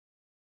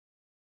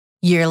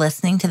You're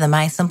listening to the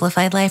My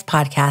Simplified Life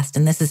podcast,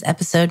 and this is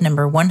episode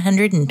number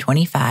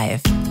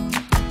 125.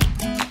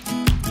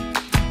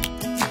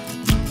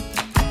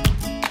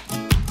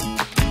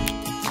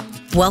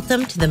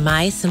 Welcome to the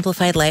My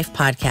Simplified Life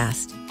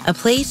podcast, a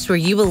place where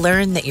you will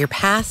learn that your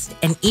past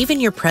and even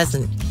your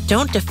present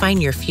don't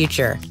define your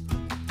future.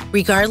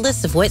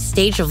 Regardless of what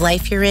stage of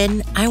life you're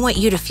in, I want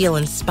you to feel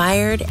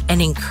inspired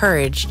and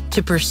encouraged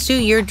to pursue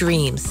your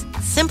dreams,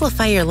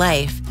 simplify your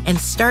life, and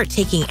start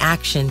taking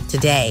action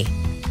today.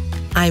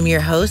 I'm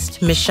your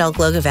host, Michelle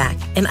Glogovac,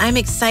 and I'm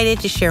excited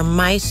to share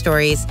my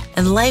stories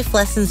and life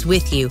lessons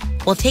with you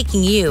while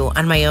taking you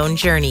on my own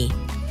journey.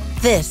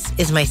 This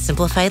is My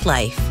Simplified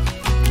Life.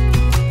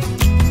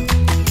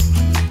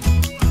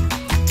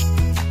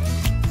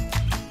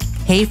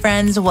 Hey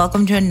friends,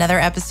 welcome to another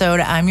episode.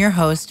 I'm your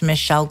host,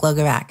 Michelle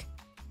Glogovac.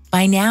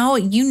 By now,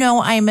 you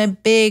know I'm a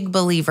big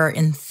believer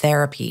in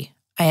therapy.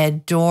 I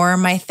adore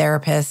my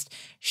therapist.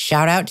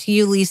 Shout out to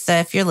you, Lisa,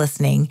 if you're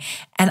listening.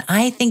 And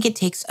I think it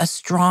takes a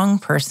strong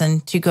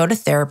person to go to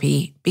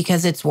therapy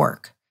because it's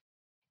work.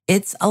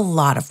 It's a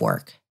lot of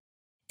work.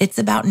 It's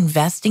about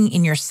investing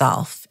in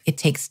yourself. It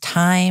takes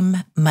time,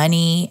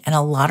 money, and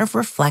a lot of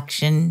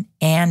reflection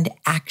and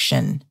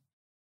action.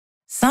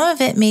 Some of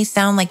it may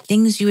sound like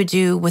things you would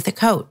do with a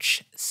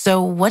coach.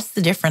 So what's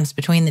the difference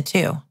between the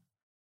two?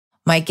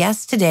 My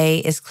guest today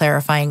is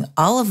clarifying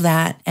all of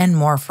that and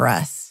more for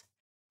us.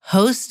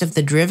 Host of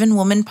the Driven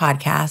Woman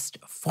podcast,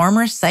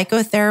 former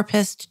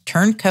psychotherapist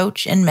turned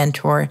coach and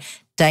mentor,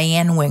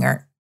 Diann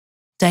Wingert.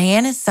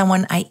 Diann is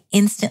someone I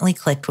instantly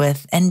clicked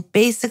with, and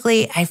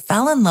basically I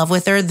fell in love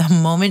with her the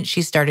moment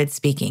she started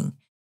speaking.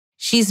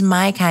 She's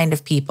my kind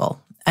of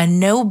people, a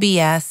no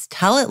BS,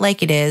 tell it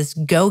like it is,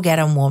 go get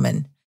 'em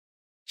woman.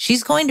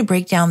 She's going to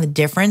break down the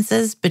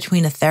differences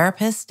between a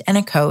therapist and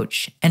a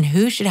coach and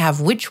who should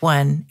have which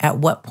one at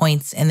what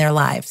points in their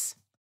lives.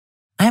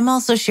 I'm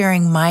also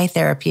sharing my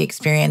therapy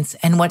experience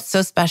and what's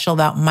so special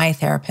about my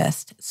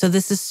therapist, so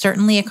this is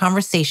certainly a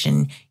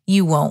conversation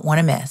you won't want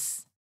to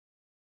miss.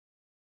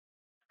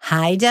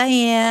 Hi,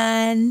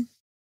 Diann.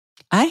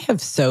 I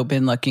have so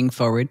been looking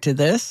forward to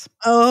this.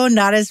 Oh,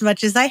 not as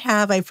much as I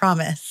have, I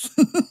promise.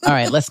 All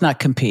right, let's not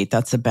compete.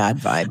 That's a bad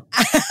vibe.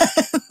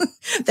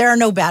 There are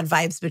no bad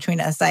vibes between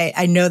us.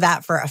 I know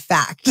that for a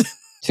fact.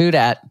 True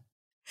that.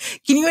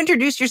 Can you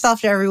introduce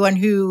yourself to everyone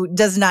who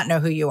does not know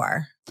who you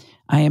are?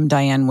 I am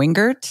Diann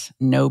Wingert,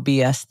 no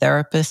BS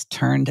therapist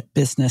turned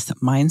business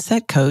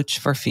mindset coach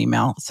for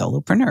female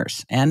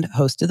solopreneurs and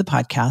host of the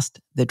podcast,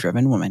 The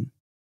Driven Woman.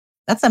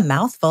 That's a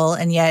mouthful,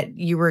 and yet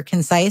you were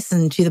concise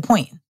and to the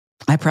point.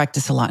 I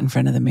practice a lot in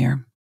front of the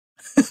mirror.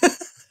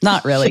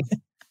 Not really.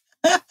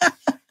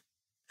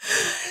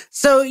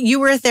 So you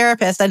were a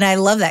therapist, and I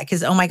love that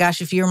because, oh my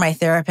gosh, if you were my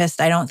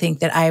therapist, I don't think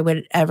that I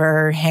would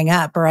ever hang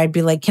up, or I'd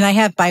be like, can I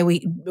have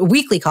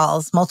weekly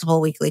calls, multiple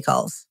weekly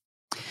calls?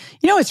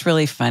 You know, what's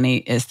really funny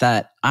is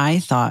that I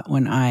thought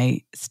when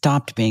I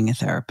stopped being a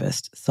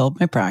therapist, sold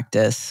my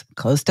practice,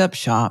 closed up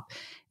shop,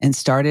 and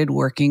started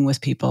working with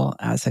people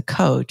as a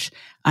coach,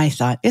 I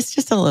thought it's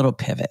just a little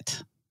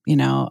pivot. You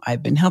know,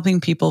 I've been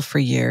helping people for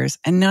years,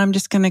 and now I'm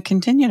just going to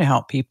continue to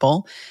help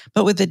people,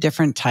 but with a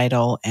different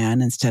title.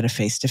 And instead of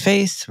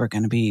face-to-face, we're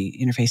going to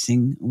be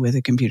interfacing with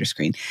a computer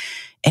screen.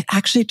 It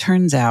actually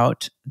turns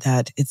out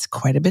that it's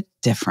quite a bit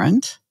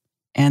different,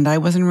 and I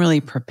wasn't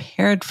really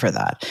prepared for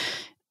that.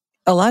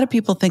 A lot of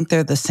people think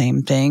they're the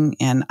same thing,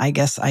 and I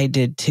guess I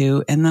did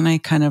too. And then I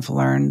kind of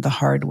learned the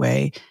hard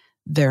way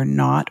they're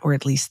not, or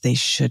at least they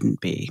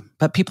shouldn't be.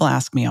 But people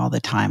ask me all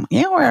the time,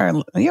 you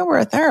were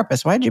a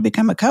therapist. Why did you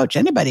become a coach?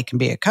 Anybody can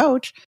be a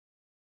coach,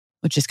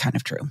 which is kind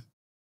of true.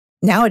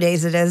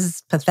 Nowadays, it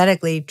is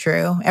pathetically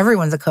true.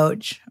 Everyone's a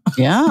coach.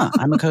 Yeah,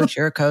 I'm a coach.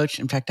 You're a coach.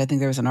 In fact, I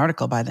think there was an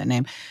article by that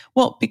name.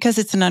 Well, because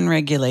it's an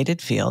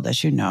unregulated field,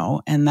 as you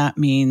know, and that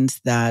means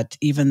that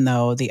even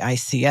though the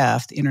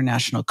ICF, the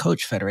International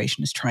Coach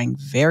Federation, is trying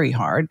very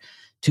hard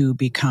to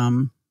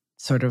become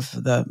sort of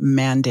the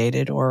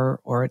mandated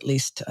or at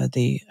least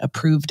the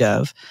approved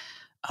of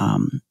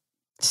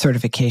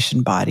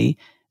certification body,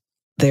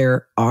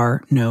 there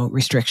are no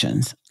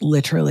restrictions.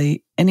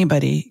 Literally,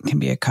 anybody can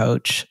be a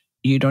coach.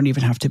 You don't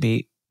even have to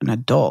be an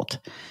adult.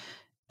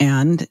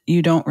 And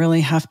you don't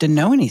really have to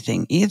know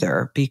anything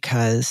either,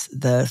 because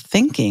the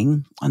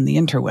thinking on the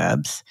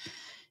interwebs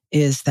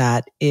is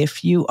that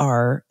if you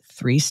are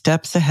 3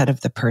 steps ahead of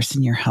the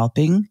person you're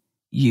helping,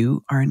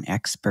 you are an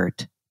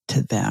expert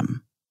to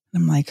them.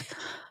 I'm like,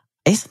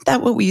 isn't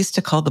that what we used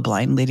to call the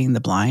blind leading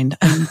the blind?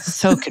 I'm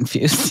so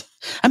confused.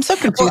 I'm so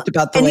confused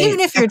about the and way. And even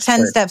if you're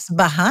 10 steps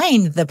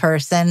behind the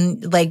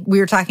person, like we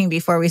were talking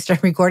before we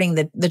started recording,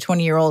 the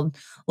 20-year-old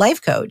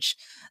life coach,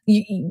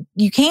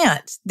 you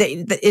can't.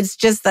 It's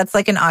just, that's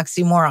like an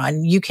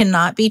oxymoron. You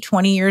cannot be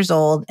 20 years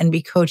old and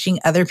be coaching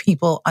other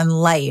people on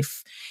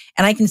life.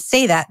 And I can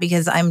say that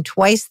because I'm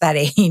twice that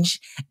age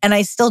and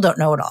I still don't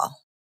know it all.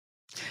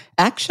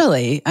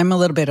 Actually, I'm a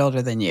little bit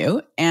older than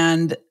you.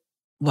 And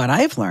what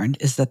I've learned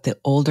is that the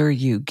older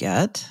you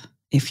get,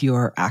 if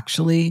you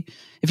actually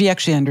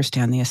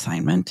understand the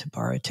assignment, to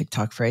borrow a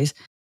TikTok phrase,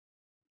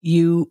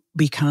 you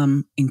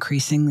become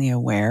increasingly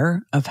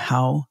aware of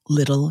how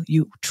little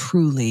you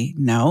truly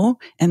know.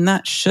 And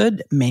that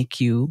should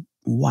make you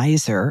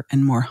wiser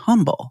and more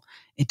humble.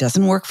 It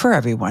doesn't work for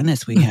everyone,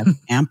 as we have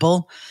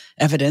ample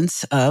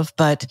evidence of,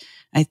 but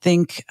I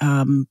think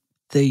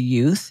the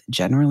youth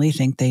generally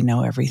think they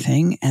know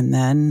everything. And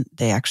then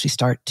they actually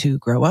start to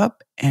grow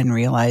up and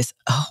realize,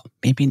 oh,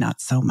 maybe not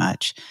so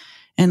much.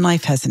 And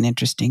life has an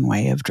interesting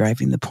way of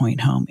driving the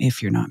point home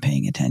if you're not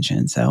paying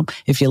attention. So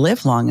if you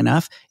live long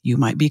enough, you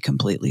might be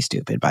completely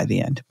stupid by the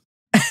end.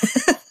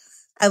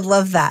 I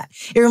love that.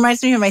 It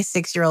reminds me of my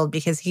 6-year-old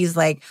because he's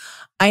like,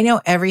 I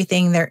know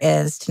everything there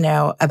is to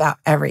know about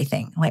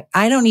everything. Like,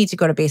 I don't need to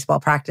go to baseball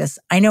practice.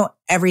 I know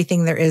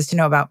everything there is to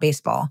know about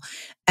baseball.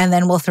 And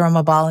then we'll throw him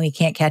a ball and he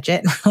can't catch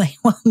it. And we're like,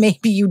 well,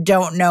 maybe you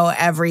don't know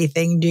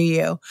everything, do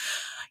you?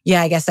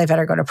 Yeah, I guess I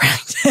better go to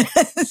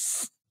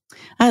practice.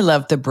 I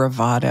love the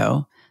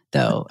bravado,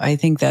 though. I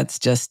think that's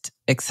just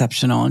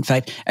exceptional. In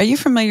fact, are you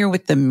familiar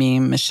with the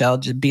meme, Michelle,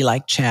 to be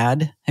like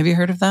Chad? Have you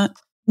heard of that?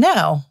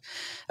 No.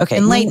 Okay.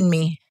 Enlighten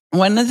me.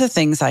 One of the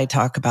things I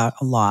talk about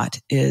a lot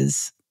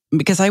is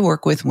because I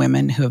work with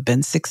women who have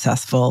been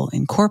successful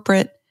in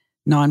corporate,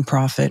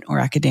 nonprofit, or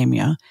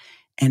academia,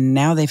 and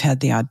now they've had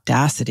the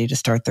audacity to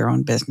start their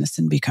own business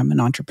and become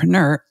an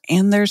entrepreneur,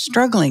 and they're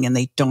struggling and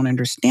they don't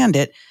understand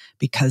it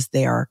because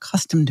they are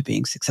accustomed to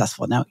being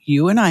successful. Now,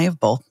 you and I have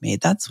both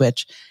made that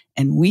switch,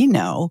 and we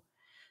know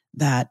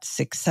that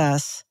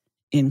success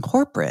in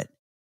corporate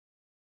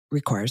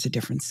requires a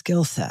different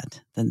skill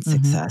set than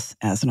success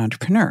as an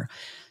entrepreneur.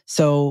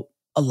 So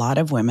a lot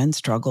of women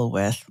struggle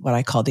with what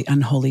I call the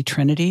unholy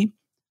trinity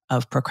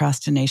of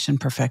procrastination,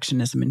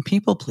 perfectionism, and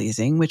people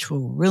pleasing, which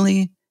will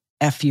really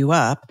F you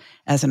up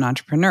as an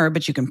entrepreneur,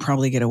 but you can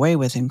probably get away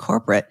with in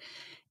corporate.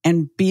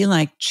 And be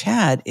like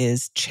Chad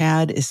is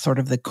sort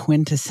of the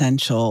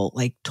quintessential,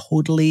 like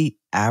totally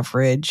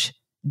average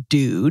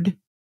dude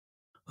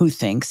who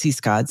thinks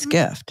he's God's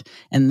gift.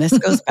 And this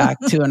goes back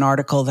to an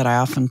article that I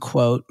often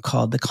quote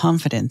called The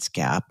Confidence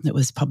Gap that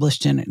was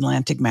published in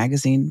Atlantic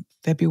Magazine,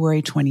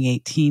 February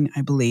 2018,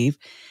 I believe,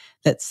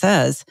 that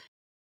says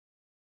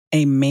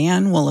a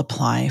man will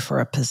apply for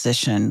a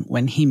position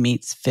when he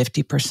meets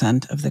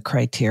 50% of the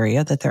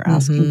criteria that they're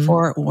asking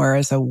for,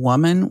 whereas a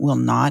woman will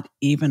not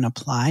even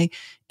apply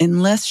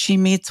unless she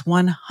meets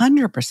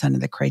 100% of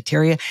the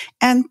criteria.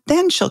 And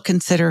then she'll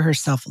consider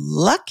herself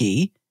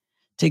lucky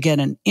to get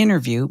an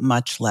interview,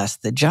 much less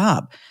the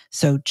job.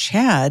 So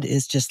Chad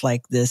is just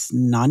like this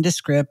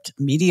nondescript,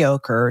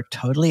 mediocre,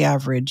 totally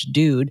average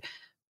dude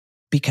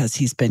because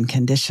he's been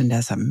conditioned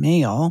as a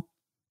male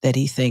that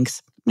he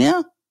thinks,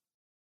 yeah,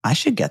 I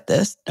should get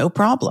this, no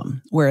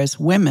problem. Whereas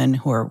women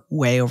who are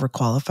way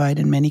overqualified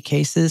in many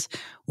cases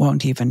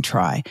won't even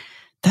try.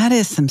 That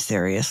is some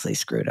seriously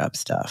screwed up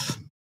stuff.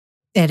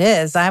 It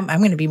is. I'm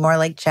going to be more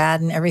like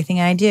Chad in everything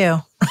I do.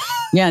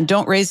 Yeah, and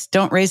don't raise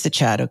the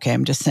Chad. Okay,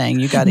 I'm just saying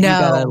you got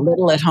a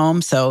little at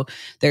home, so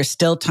there's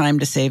still time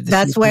to save the.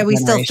 That's why we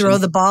still throw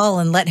the ball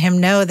and let him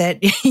know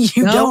that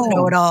you don't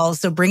know it all.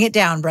 So bring it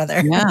down,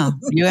 brother. Yeah,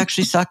 you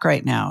actually suck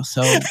right now.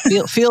 So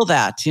feel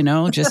that,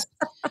 just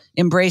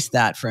embrace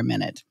that for a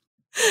minute.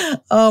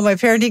 Oh, my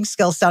parenting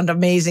skills sound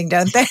amazing,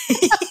 don't they?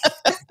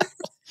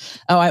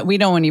 We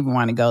don't even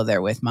want to go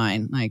there with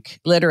mine. Like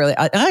literally,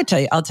 I'll tell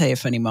you a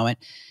funny moment.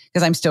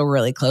 Because I'm still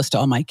really close to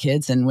all my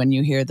kids. And when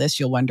you hear this,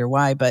 you'll wonder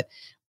why. But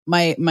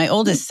my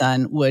oldest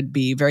son would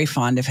be very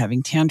fond of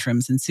having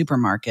tantrums in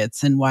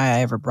supermarkets. And why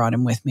I ever brought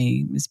him with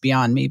me is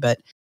beyond me. But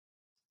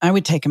I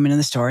would take him into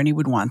the store and he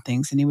would want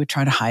things and he would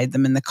try to hide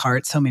them in the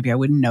cart. So maybe I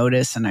wouldn't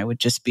notice. And I would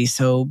just be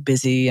so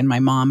busy in my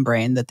mom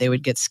brain that they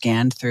would get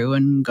scanned through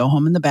and go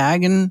home in the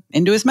bag and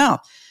into his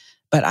mouth.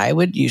 But I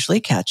would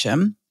usually catch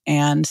him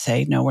and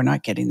say, no, we're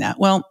not getting that.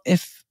 Well,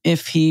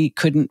 if he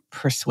couldn't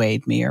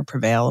persuade me or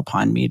prevail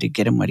upon me to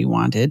get him what he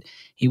wanted,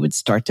 he would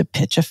start to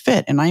pitch a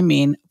fit. And I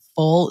mean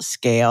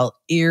full-scale,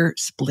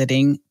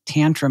 ear-splitting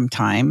tantrum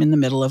time in the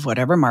middle of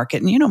whatever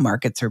market. And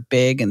markets are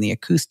big and the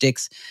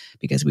acoustics,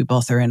 because we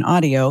both are in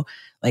audio,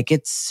 like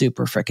it's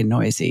super freaking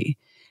noisy.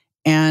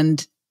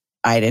 And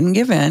I didn't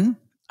give in.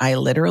 I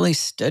literally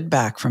stood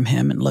back from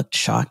him and looked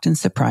shocked and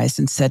surprised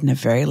and said in a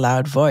very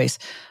loud voice,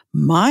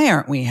 "My,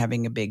 aren't we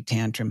having a big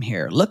tantrum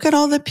here? Look at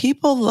all the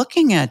people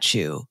looking at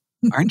you.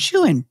 Aren't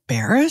you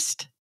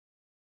embarrassed?"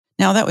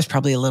 Now, that was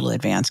probably a little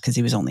advanced because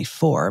he was only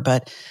 4,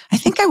 but I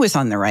think I was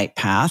on the right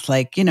path.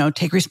 Like,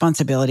 take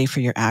responsibility for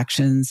your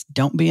actions.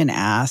 Don't be an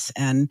ass.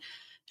 And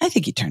I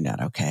think he turned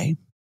out okay.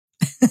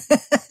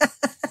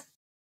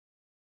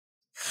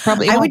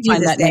 Probably I would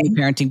find that in any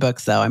parenting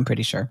books, though, I'm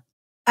pretty sure.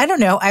 I don't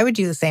know. I would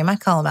do the same. I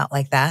call him out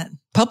like that.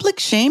 Public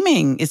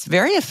shaming is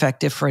very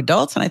effective for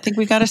adults. And I think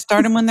we got to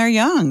start them when they're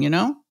young,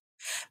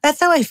 That's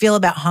how I feel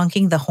about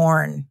honking the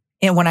horn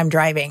when I'm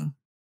driving.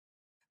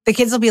 The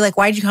kids will be like,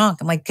 "Why'd you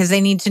honk?" I'm like, because they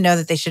need to know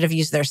that they should have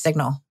used their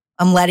signal.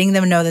 I'm letting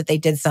them know that they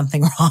did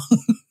something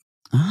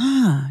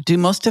wrong. Do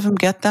most of them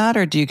get that?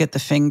 Or do you get the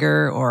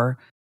finger or?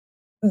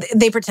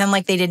 They pretend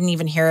like they didn't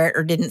even hear it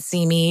or didn't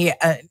see me.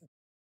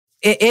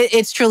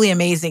 It's truly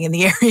amazing in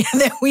the area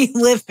that we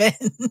live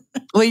in.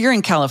 Well, you're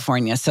in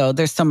California, so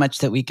there's so much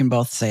that we can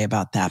both say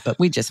about that, but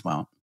we just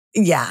won't.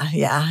 Yeah.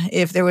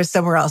 If there was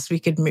somewhere else we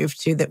could move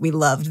to that we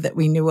loved, that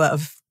we knew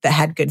of, that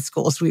had good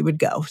schools, we would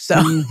go.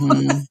 So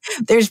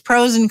there's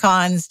pros and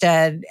cons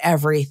to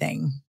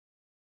everything.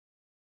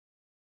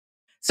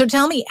 So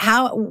tell me,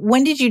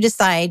 when did you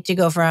decide to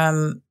go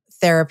from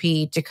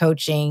therapy to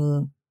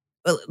coaching?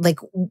 Like,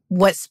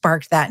 what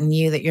sparked that in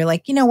you that you're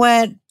like, you know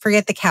what,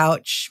 forget the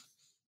couch.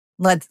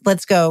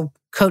 Let's go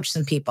coach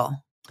some people.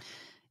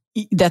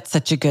 That's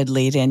such a good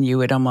lead in. You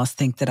would almost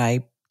think that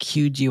I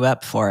queued you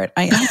up for it.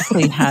 I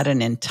actually had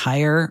an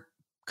entire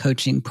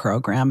coaching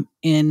program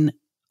in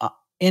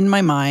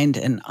my mind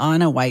and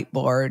on a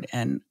whiteboard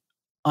and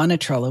on a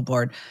Trello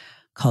board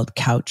called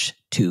Couch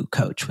to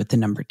Coach with the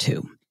number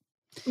 2.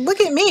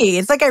 Look at me.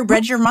 It's like I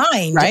read your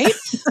mind. Right?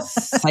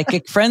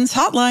 Psychic Friends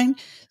Hotline.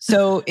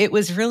 So it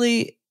was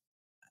really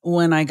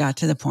when I got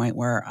to the point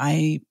where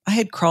I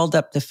had crawled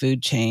up the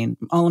food chain.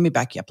 Oh, let me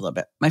back you up a little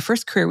bit. My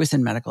first career was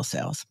in medical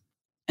sales.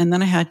 And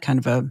then I had kind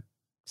of a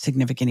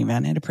significant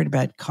event. I had a pretty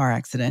bad car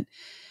accident,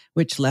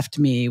 which left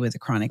me with a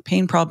chronic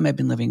pain problem I've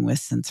been living with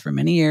since for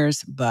many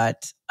years,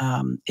 but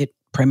it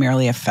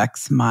primarily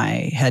affects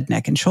my head,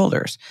 neck, and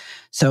shoulders.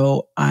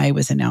 So I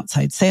was in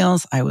outside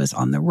sales. I was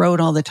on the road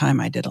all the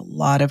time. I did a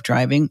lot of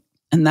driving,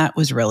 and that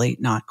was really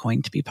not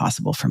going to be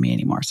possible for me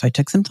anymore. So I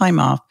took some time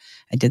off.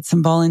 I did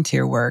some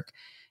volunteer work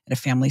at a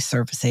family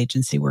service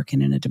agency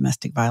working in a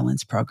domestic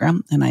violence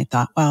program. And I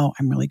thought, wow,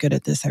 I'm really good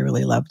at this. I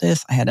really love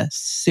this. I had a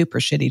super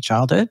shitty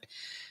childhood.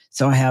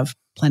 So I have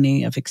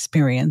plenty of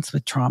experience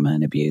with trauma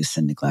and abuse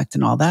and neglect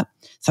and all that.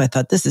 So I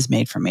thought, this is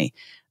made for me.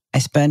 I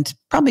spent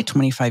probably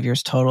 25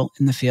 years total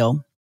in the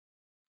field,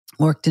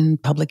 worked in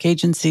public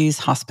agencies,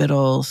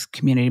 hospitals,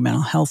 community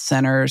mental health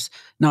centers,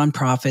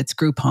 nonprofits,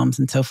 group homes,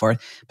 and so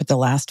forth. But the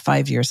last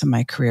 5 years of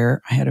my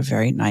career, I had a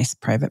very nice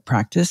private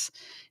practice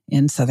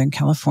in Southern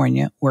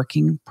California,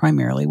 working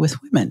primarily with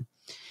women.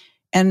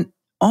 And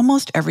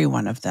almost every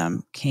one of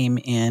them came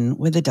in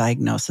with a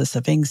diagnosis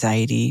of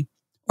anxiety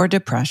or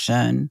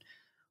depression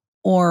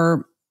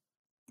or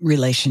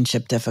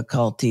relationship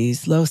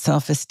difficulties, low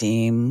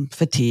self-esteem,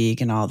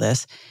 fatigue, and all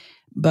this.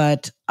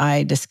 But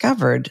I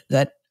discovered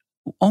that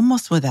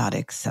almost without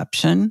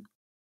exception,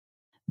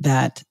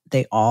 that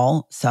they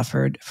all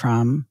suffered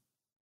from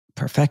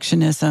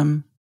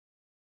perfectionism,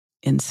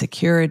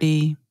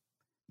 insecurity,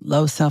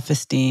 low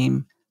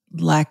self-esteem,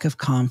 lack of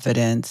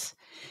confidence.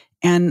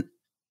 And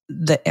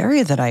the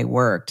area that I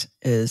worked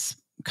is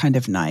kind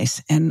of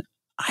nice. And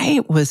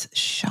I was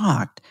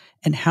shocked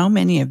at how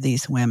many of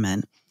these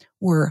women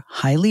were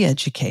highly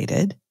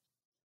educated,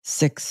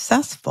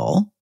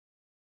 successful,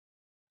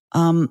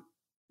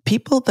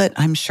 people that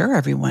I'm sure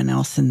everyone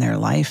else in their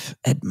life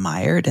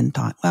admired and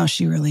thought, wow,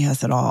 she really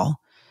has it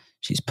all.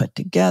 She's put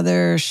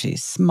together,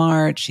 she's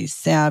smart, she's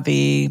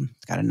savvy,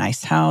 got a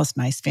nice house,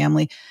 nice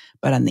family.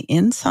 But on the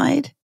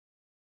inside,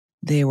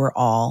 they were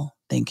all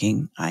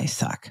thinking, I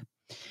suck.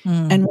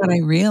 And what I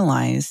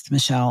realized,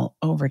 Michelle,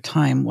 over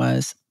time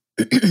was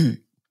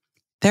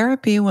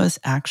therapy was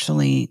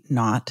actually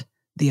not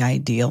the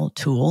ideal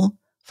tool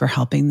for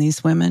helping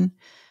these women,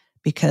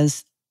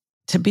 because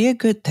to be a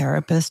good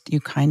therapist, you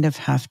kind of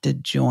have to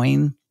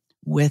join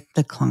with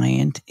the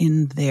client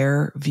in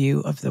their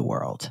view of the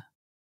world.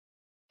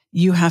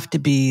 You have to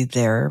be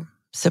their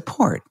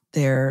support,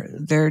 their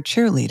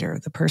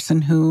cheerleader, the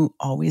person who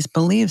always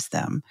believes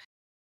them.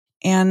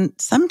 And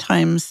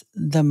sometimes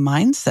the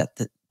mindset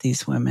that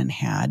these women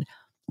had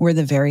were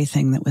the very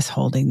thing that was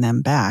holding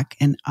them back.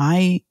 And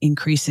I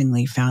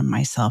increasingly found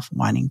myself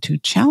wanting to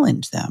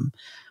challenge them,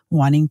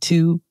 wanting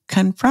to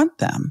confront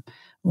them,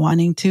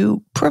 wanting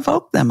to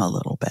provoke them a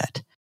little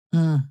bit.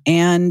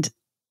 And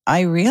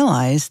I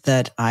realized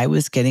that I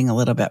was getting a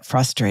little bit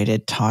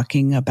frustrated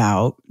talking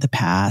about the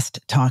past,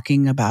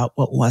 talking about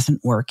what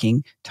wasn't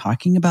working,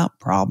 talking about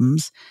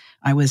problems.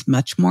 I was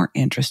much more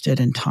interested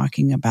in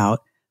talking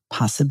about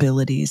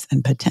possibilities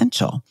and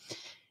potential.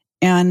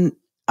 And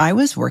I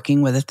was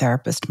working with a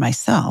therapist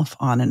myself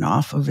on and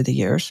off over the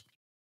years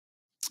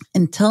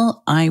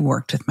until I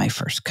worked with my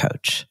first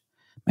coach.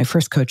 My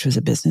first coach was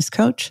a business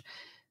coach.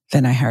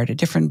 Then I hired a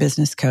different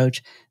business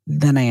coach.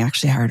 Then I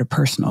actually hired a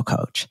personal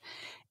coach.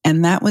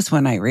 And that was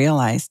when I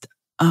realized,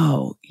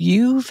 oh,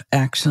 you've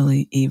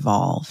actually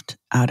evolved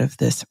out of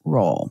this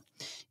role.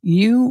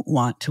 You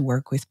want to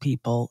work with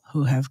people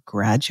who have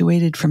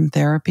graduated from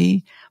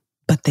therapy,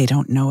 but they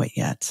don't know it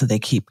yet, so they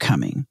keep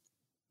coming.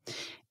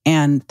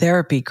 And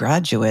therapy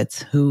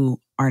graduates who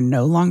are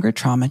no longer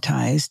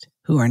traumatized,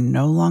 who are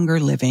no longer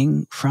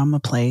living from a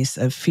place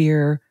of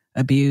fear,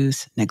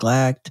 abuse,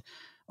 neglect,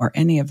 or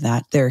any of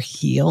that. They're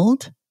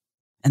healed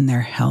and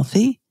they're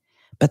healthy,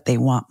 but they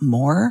want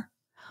more.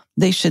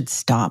 They should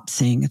stop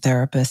seeing a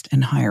therapist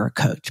and hire a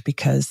coach,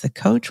 because the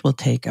coach will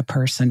take a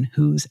person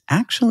who's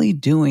actually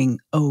doing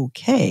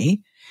okay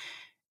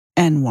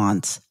and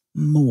wants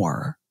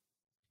more.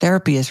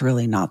 Therapy is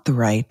really not the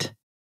right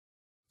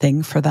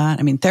thing for that.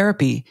 I mean,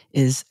 therapy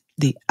is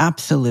the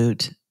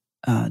absolute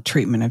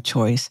treatment of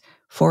choice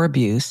for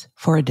abuse,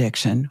 for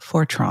addiction,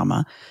 for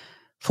trauma,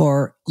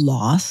 for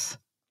loss.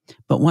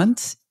 But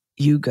once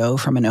you go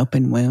from an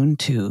open wound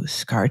to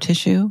scar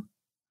tissue,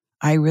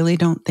 I really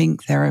don't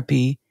think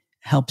therapy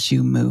helps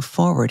you move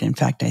forward. In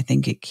fact, I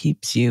think it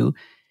keeps you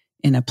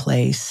in a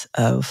place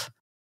of,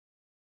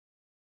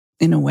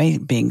 in a way,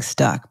 being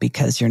stuck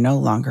because you're no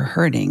longer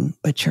hurting,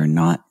 but you're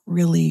not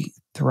really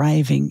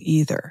thriving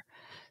either.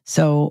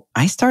 So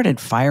I started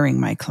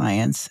firing my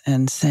clients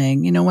and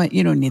saying, you know what?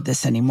 You don't need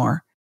this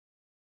anymore.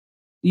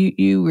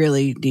 You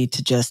really need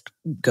to just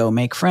go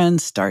make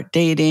friends, start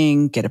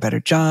dating, get a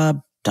better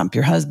job, dump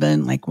your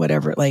husband, like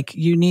whatever. Like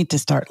you need to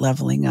start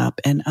leveling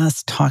up, and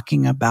us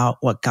talking about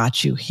what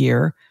got you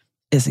here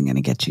isn't going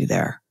to get you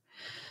there.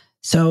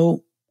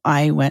 So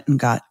I went and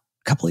got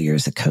a couple of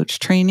years of coach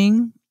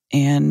training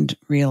and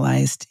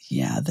realized,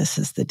 yeah, this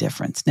is the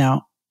difference.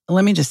 Now,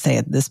 let me just say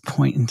at this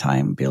point in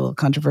time, be a little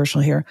controversial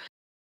here.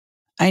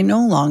 I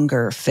no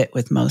longer fit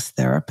with most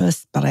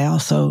therapists, but I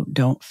also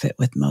don't fit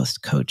with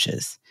most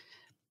coaches,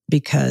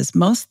 because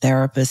most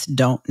therapists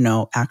don't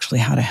know actually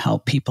how to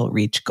help people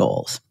reach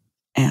goals.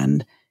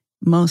 And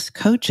most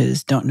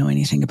coaches don't know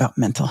anything about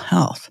mental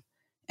health.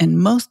 And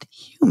most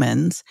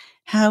humans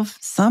have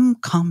some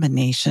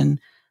combination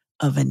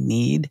of a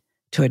need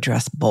to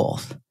address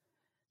both.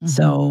 Mm-hmm.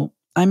 So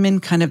I'm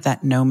in kind of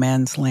that no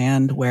man's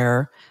land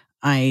where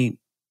I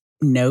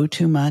know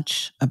too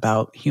much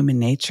about human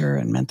nature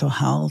and mental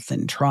health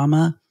and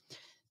trauma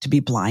to be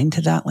blind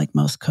to that like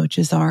most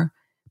coaches are,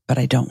 but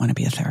I don't want to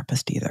be a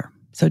therapist either.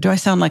 So do I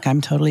sound like I'm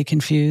totally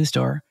confused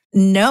or?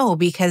 No,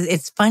 because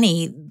it's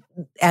funny,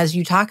 as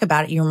you talk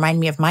about it, you remind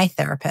me of my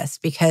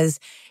therapist because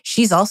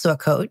she's also a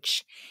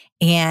coach.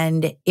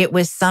 And it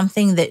was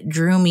something that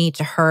drew me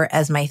to her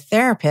as my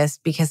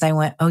therapist because I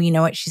went, oh, you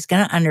know what? She's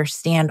going to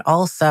understand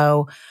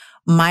also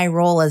my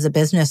role as a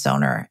business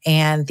owner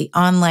and the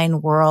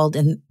online world.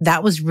 And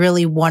that was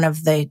really one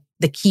of the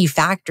key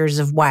factors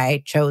of why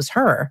I chose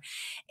her.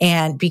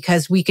 And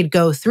because we could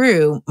go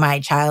through my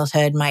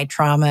childhood, my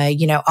trauma,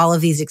 all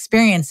of these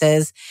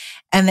experiences.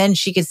 And then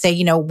she could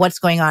say, what's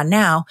going on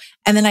now?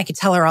 And then I could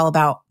tell her all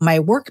about my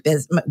work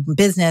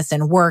business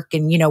and work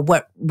and,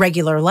 what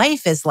regular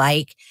life is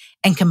like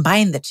and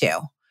combine the two,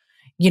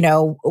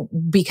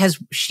 because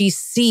she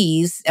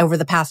sees over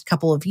the past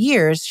couple of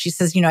years, she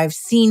says, I've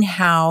seen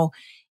how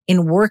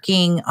in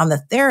working on the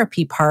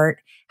therapy part,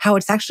 how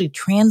it's actually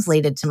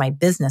translated to my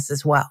business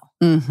as well.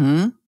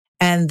 Mm-hmm.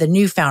 And the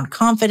newfound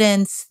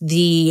confidence,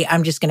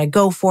 I'm just going to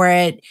go for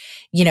it.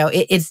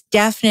 It's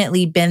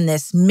definitely been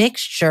this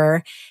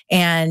mixture.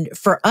 And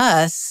for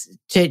us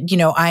to,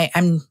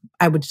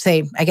 I would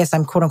say, I guess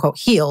I'm quote unquote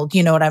healed,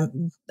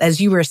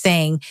 as you were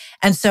saying.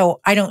 And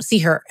so I don't see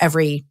her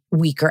every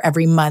week or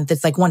every month.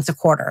 It's like once a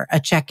quarter, a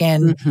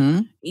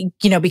check-in,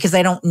 because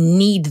I don't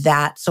need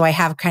that. So I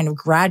have kind of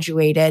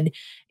graduated.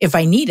 If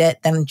I need it,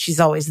 then she's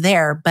always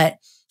there. But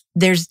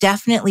there's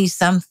definitely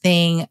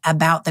something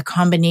about the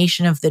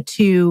combination of the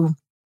two,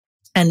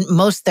 and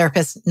most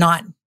therapists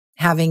not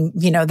having,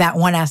 that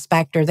one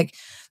aspect, or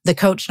the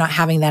coach not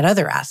having that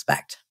other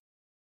aspect.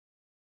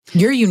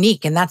 You're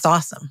unique, and that's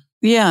awesome.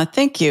 Yeah,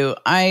 thank you.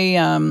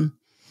 I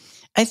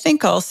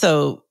think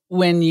also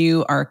when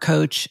you are a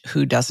coach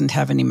who doesn't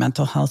have any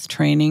mental health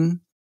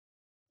training,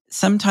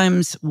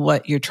 sometimes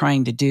what you're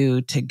trying to do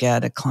to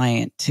get a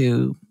client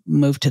to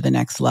move to the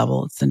next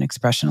level, it's an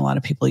expression a lot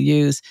of people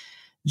use,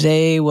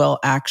 they will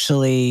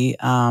actually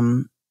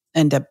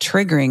end up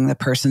triggering the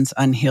person's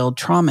unhealed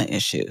trauma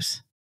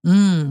issues.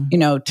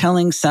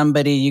 Telling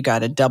somebody you got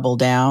to double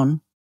down,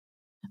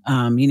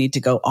 you need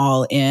to go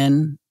all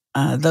in,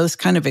 those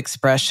kind of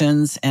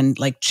expressions, and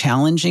like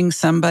challenging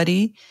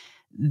somebody.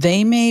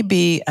 They may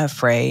be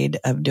afraid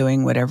of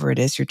doing whatever it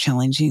is you're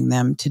challenging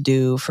them to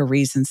do for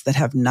reasons that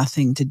have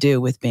nothing to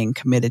do with being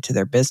committed to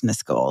their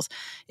business goals.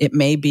 It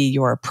may be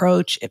your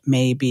approach. It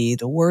may be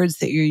the words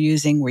that you're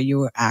using where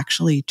you are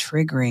actually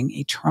triggering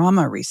a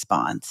trauma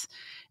response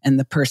and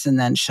the person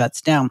then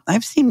shuts down.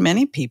 I've seen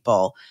many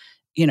people,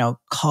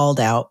 called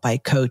out by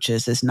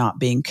coaches as not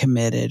being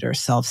committed or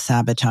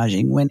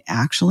self-sabotaging when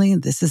actually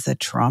this is a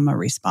trauma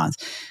response.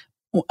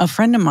 A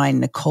friend of mine,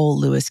 Nicole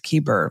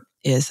Lewis-Keeber,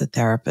 is a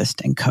therapist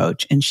and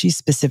coach, and she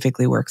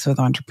specifically works with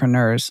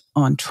entrepreneurs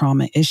on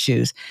trauma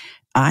issues.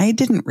 I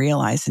didn't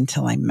realize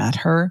until I met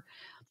her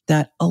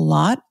that a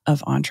lot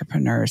of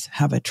entrepreneurs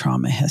have a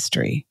trauma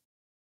history.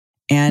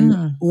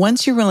 And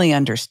once you really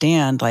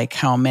understand like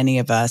how many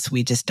of us,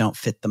 we just don't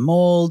fit the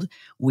mold,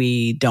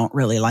 we don't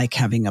really like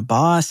having a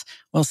boss.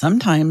 Well,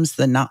 sometimes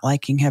the not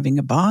liking having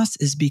a boss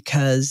is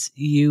because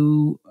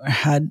you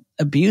had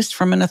abuse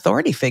from an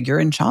authority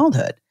figure in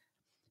childhood.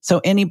 So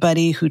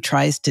anybody who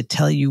tries to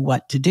tell you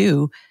what to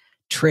do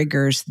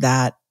triggers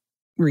that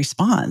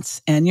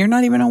response, and you're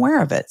not even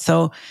aware of it.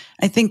 So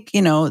I think,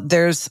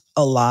 there's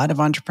a lot of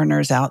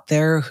entrepreneurs out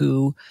there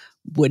who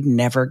would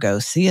never go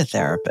see a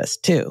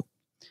therapist too.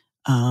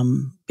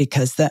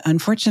 Because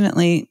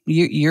unfortunately,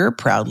 you're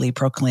proudly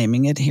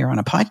proclaiming it here on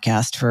a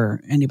podcast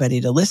for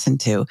anybody to listen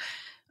to.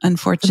 For the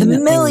unfortunately.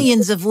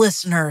 millions of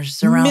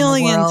listeners around the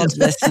Millions world. of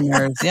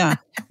listeners, yeah,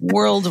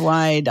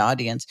 worldwide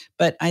audience.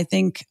 But I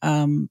think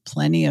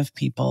plenty of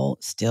people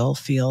still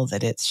feel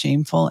that it's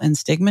shameful and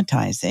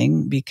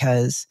stigmatizing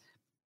because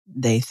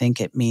they think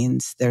it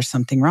means there's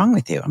something wrong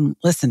with you.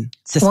 Listen,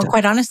 sister. Well,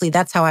 quite honestly,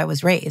 that's how I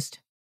was raised.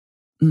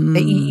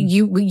 That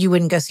you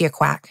wouldn't go see a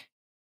quack.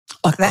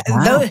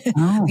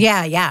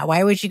 Yeah.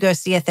 Why would you go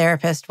see a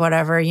therapist,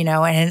 whatever,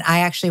 And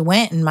I actually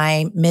went in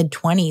my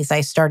mid-20s.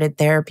 I started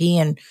therapy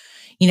and,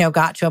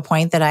 got to a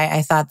point that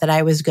I thought that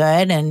I was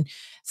good and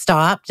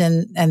stopped.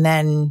 And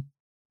then,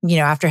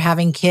 after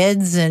having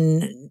kids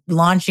and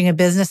launching a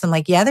business, I'm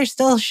like, yeah, there's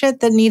still shit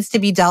that needs to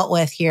be dealt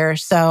with here.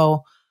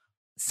 So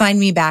sign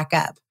me back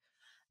up.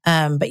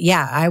 But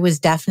yeah, I was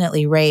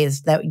definitely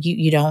raised that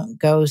you don't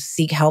go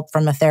seek help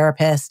from a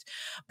therapist.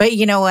 But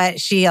you know what?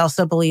 She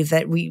also believed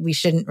that we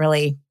shouldn't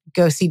really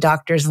go see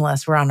doctors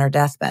unless we're on our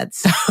deathbed.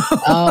 So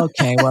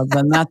okay, well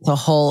then that's a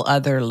whole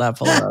other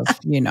level of,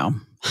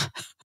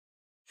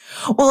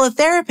 Well, a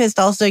therapist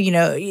also,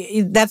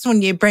 that's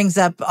when it brings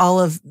up all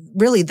of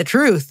really the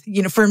truth.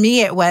 For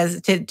me, it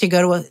was to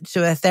go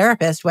to a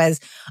therapist was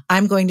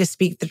I'm going to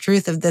speak the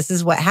truth of this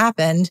is what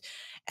happened.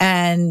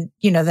 And,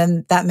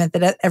 then that meant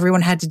that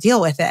everyone had to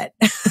deal with it.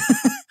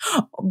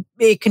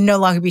 It can no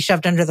longer be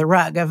shoved under the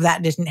rug of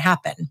that didn't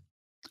happen.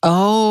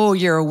 Oh,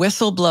 you're a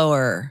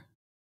whistleblower.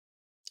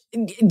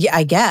 Yeah,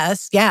 I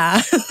guess.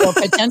 Yeah. Well,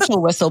 potential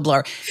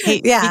whistleblower.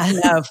 Hey, yeah.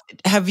 Speaking of,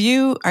 are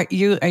you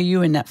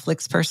a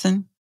Netflix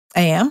person?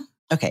 I am.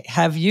 Okay.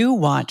 Have you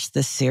watched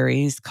the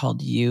series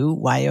called You,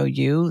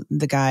 Y-O-U?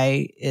 The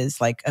guy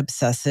is like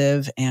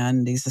obsessive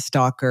and he's a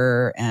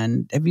stalker.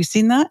 And have you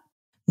seen that?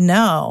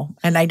 No.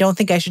 And I don't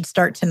think I should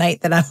start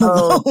tonight that I'm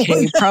alone.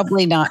 Okay,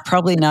 probably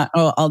not.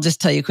 Oh, I'll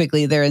just tell you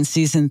quickly. They're in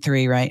season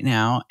 3 right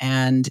now.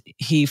 And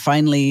he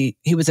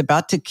was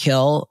about to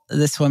kill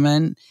this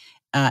woman.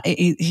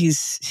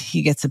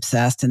 He gets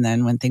obsessed. And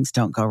then when things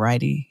don't go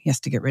right, he has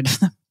to get rid of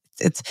them.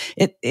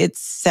 It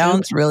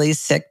sounds really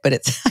sick, but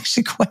it's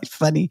actually quite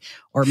funny.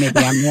 Or maybe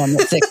I'm the one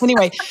that's sick.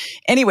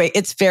 Anyway,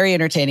 it's very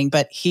entertaining.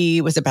 But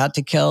he was about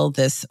to kill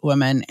this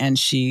woman, and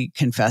she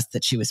confessed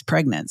that she was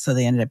pregnant. So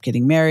they ended up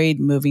getting married,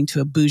 moving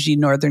to a bougie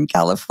Northern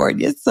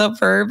California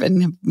suburb,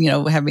 and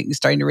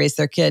starting to raise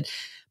their kid.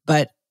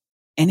 But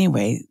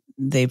anyway,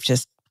 they've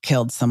just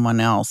killed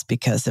someone else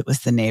because it was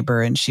the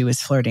neighbor, and she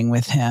was flirting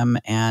with him,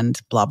 and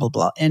blah blah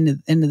blah. End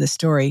of the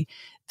story.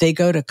 They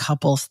go to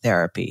couples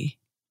therapy.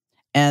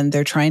 And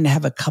they're trying to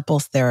have a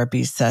couples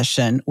therapy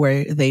session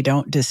where they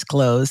don't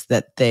disclose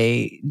that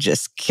they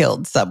just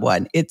killed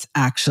someone. It's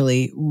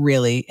actually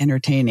really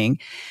entertaining.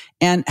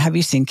 And have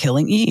you seen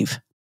Killing Eve?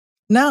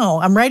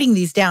 No, I'm writing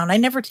these down. I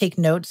never take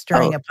notes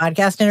during a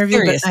podcast interview,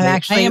 seriously, but I'm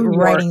actually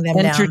writing them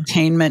down.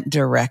 Entertainment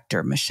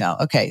director, Michelle.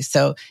 Okay,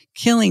 so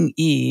Killing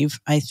Eve,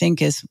 I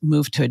think, is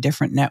moved to a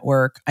different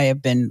network. I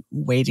have been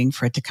waiting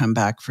for it to come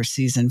back for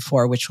season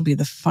 4, which will be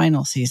the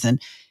final season.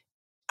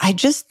 I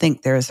just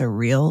think there's a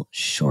real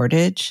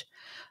shortage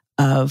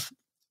of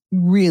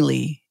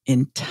really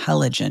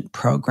intelligent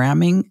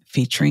programming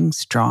featuring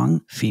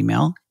strong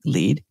female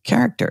lead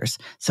characters.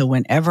 So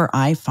whenever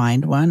I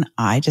find one,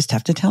 I just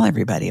have to tell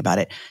everybody about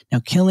it. Now,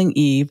 Killing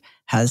Eve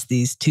has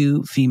these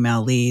 2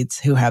 female leads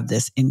who have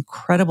this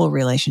incredible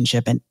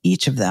relationship, and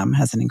each of them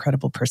has an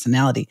incredible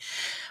personality.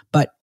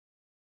 But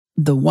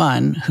the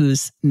one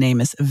whose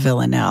name is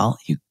Villanelle,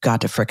 you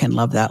got to frickin'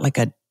 love that, like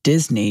a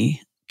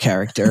Disney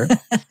character.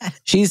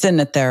 She's in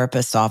the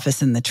therapist's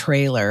office in the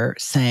trailer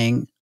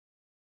saying,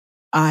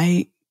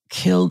 I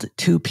killed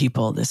 2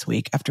 people this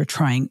week after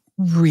trying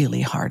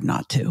really hard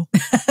not to.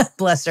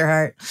 Bless her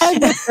heart.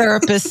 And the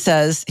therapist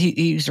says,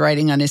 he's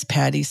writing on his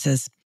pad, he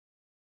says,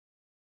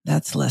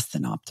 that's less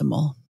than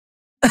optimal.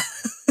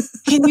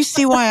 Can you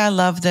see why I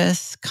love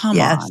this? Come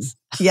on.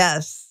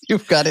 Yes.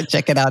 You've got to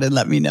check it out and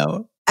let me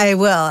know. I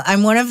will.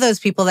 I'm one of those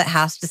people that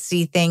has to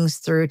see things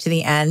through to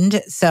the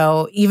end.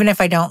 So even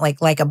if I don't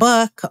like a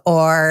book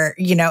or,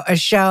 a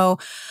show.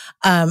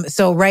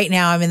 So right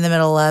now I'm in the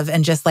middle of,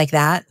 and just like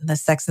that, the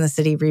Sex and the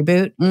City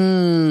reboot.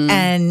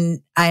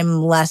 And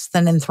I'm less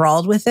than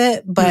enthralled with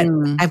it, but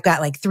I've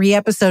got like 3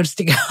 episodes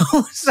to go.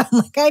 So I'm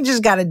like, I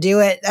just got to do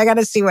it. I got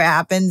to see what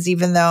happens,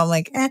 even though I'm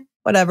like,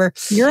 whatever.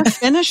 You're a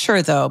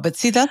finisher though. But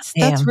see, that's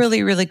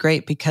really, really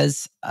great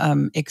because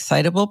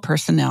excitable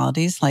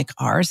personalities like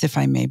ours, if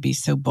I may be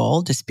so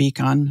bold to speak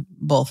on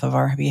both of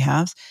our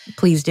behalves.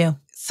 Please do.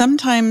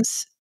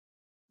 Sometimes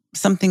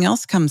something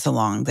else comes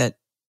along that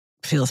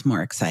feels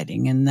more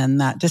exciting, and then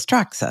that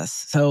distracts us.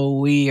 So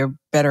we are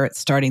better at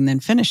starting than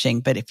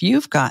finishing. But if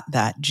you've got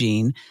that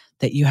gene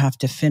that you have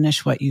to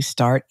finish what you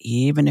start,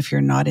 even if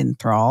you're not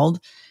enthralled,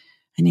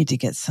 I need to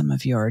get some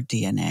of your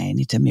DNA. I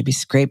need to maybe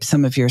scrape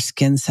some of your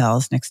skin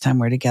cells next time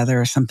we're together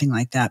or something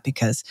like that,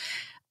 because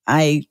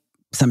I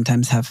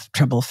sometimes have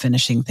trouble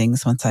finishing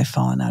things once I've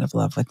fallen out of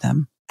love with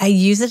them. I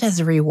use it as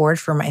a reward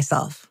for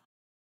myself.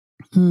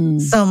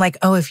 So I'm like,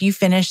 if you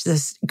finish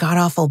this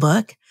god-awful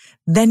book,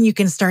 then you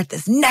can start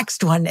this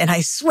next one. And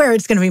I swear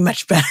it's going to be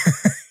much better.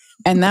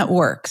 And that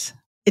works.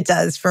 It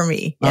does for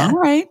me. Yeah. All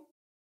right.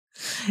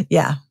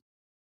 Yeah.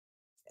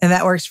 And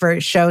that works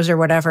for shows or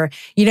whatever.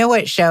 You know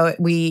what show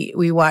we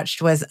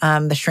watched was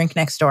The Shrink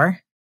Next Door?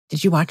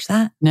 Did you watch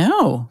that?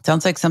 No.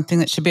 Sounds like something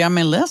that should be on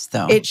my list,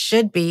 though. It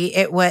should be.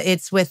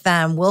 It's with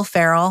Will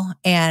Ferrell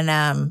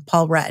and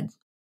Paul Rudd.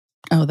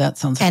 Oh, that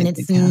sounds like and a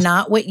it's good cast.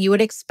 not what you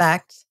would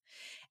expect.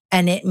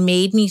 And it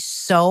made me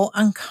so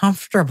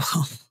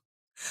uncomfortable.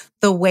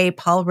 The way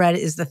Paul Rudd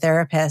is the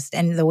therapist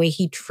and the way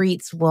he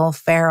treats Will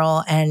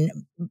Ferrell and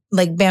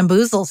like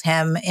bamboozles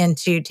him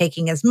into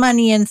taking his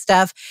money and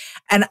stuff.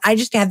 And I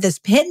just had this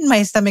pit in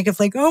my stomach of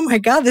like, oh my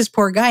God, this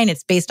poor guy. And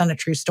it's based on a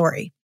true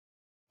story.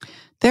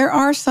 There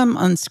are some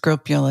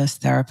unscrupulous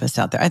therapists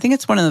out there. I think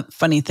it's one of the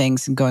funny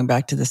things, and going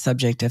back to the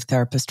subject of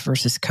therapist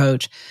versus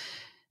coach,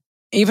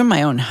 even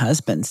my own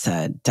husband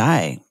said,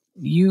 Di,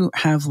 you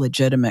have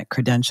legitimate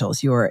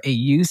credentials. You are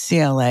a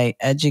UCLA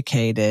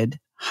educated,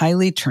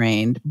 highly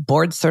trained,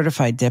 board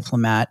certified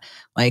diplomat.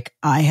 Like,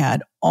 I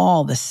had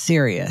all the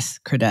serious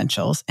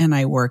credentials and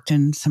I worked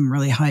in some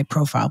really high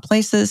profile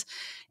places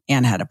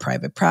and had a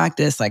private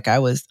practice. Like, I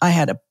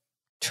had a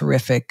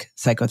terrific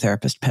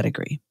psychotherapist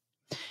pedigree.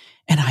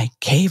 And I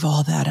gave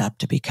all that up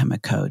to become a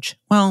coach.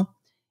 Well,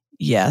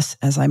 yes,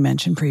 as I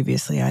mentioned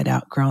previously, I'd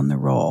outgrown the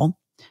role.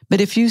 But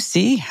if you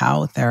see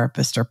how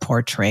therapists are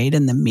portrayed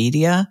in the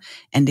media,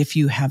 and if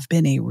you have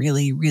been a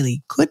really,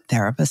 really good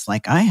therapist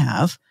like I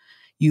have,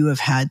 you have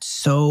had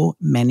so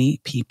many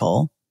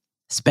people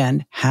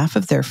spend half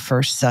of their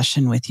first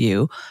session with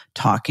you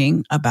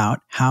talking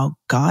about how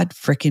God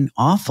freaking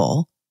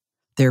awful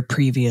their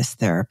previous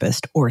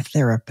therapist or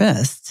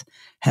therapists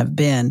have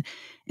been.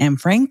 And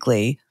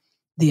frankly,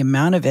 the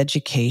amount of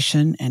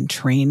education and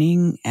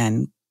training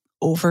and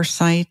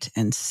oversight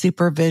and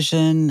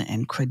supervision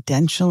and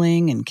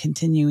credentialing and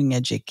continuing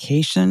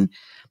education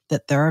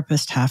that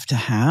therapists have to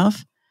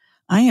have,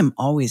 I am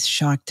always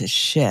shocked to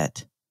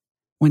shit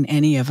when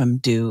any of them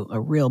do a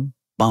real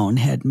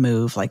bonehead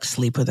move like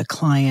sleep with a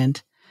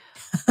client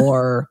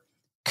or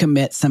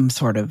commit some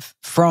sort of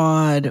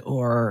fraud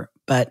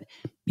but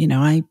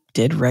I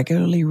did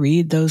regularly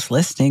read those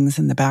listings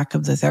in the back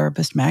of the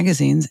therapist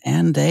magazines,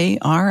 and they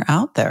are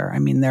out there. I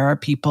mean, there are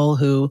people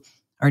who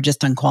are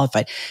just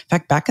unqualified. In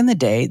fact, back in the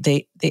day,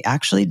 they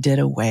actually did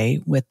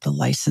away with the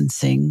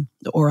licensing,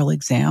 the oral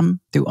exam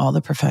through all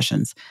the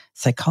professions,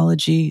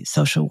 psychology,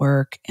 social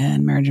work,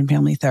 and marriage and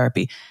family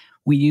therapy.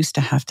 We used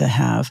to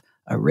have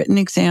a written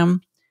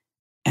exam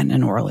and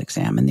an oral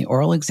exam. And the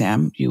oral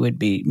exam, you would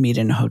meet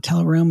in a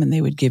hotel room and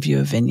they would give you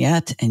a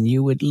vignette, and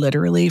you would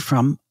literally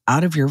from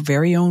out of your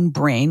very own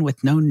brain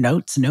with no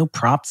notes, no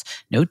props,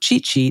 no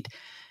cheat sheet,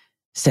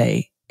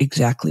 say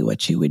exactly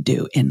what you would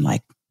do in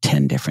like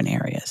 10 different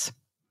areas.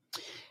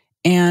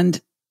 And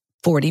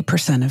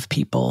 40% of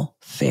people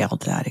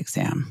failed that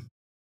exam.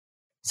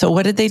 So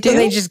what did they do? So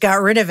they just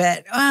got rid of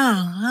it.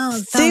 Oh, well,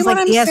 it See sounds what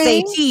like I'm the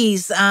saying?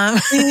 SATs.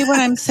 See what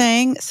I'm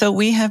saying? So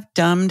we have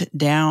dumbed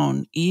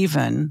down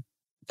even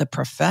the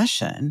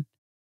profession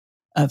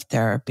of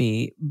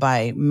therapy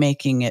by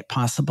making it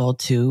possible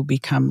to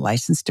become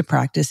licensed to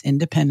practice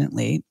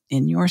independently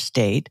in your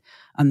state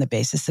on the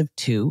basis of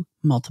 2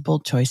 multiple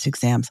choice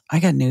exams.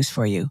 I got news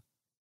for you.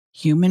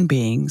 Human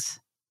beings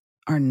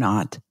are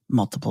not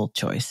multiple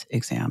choice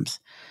exams.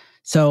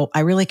 So I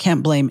really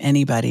can't blame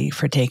anybody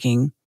for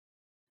taking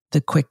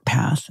the quick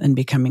path and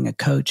becoming a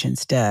coach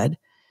instead,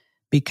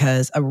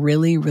 because a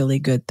really, really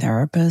good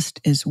therapist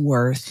is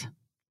worth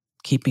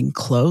keeping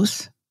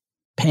close,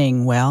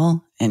 paying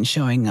well, and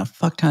showing a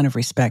fuck ton of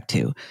respect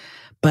to.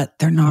 But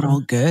they're not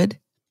all good.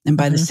 And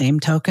by the same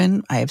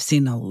token, I have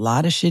seen a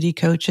lot of shitty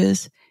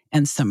coaches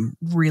and some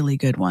really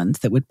good ones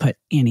that would put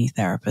any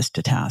therapist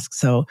to task.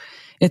 So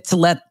it's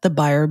let the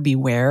buyer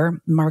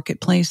beware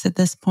marketplace at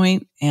this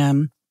point.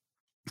 And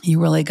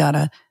you really got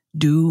to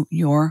do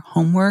your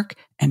homework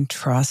and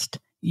trust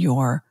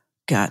your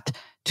gut.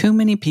 Too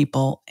many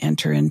people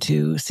enter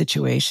into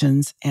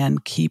situations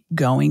and keep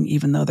going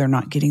even though they're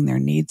not getting their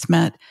needs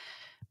met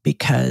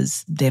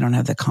because they don't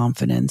have the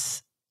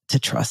confidence to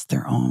trust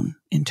their own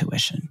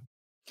intuition.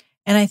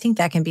 And I think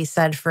that can be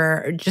said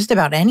for just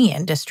about any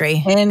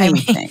industry. Anything. I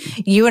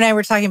mean, you and I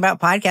were talking about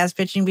podcast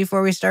pitching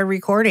before we started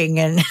recording,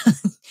 and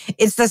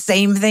it's the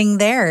same thing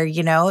there.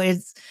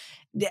 It's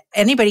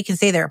anybody can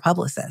say they're a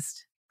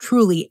publicist.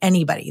 Truly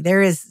anybody.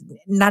 There is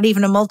not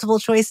even a multiple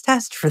choice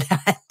test for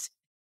that.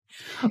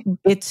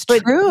 It's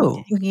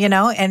true.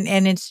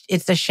 And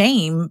it's a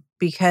shame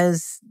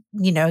because,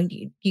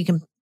 you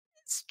can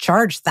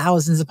charge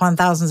thousands upon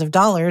thousands of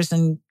dollars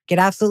and get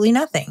absolutely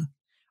nothing,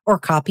 or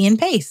copy and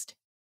paste.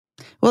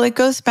 Well, it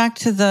goes back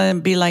to the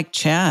be like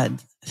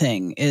Chad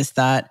thing, is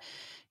that,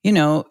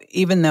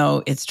 even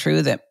though it's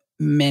true that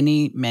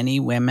many,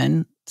 many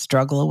women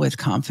struggle with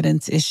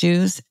confidence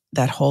issues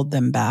that hold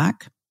them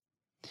back,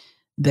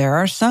 there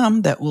are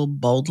some that will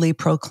boldly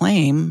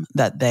proclaim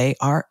that they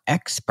are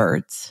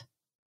experts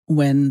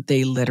when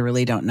they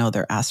literally don't know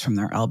their ass from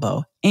their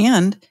elbow,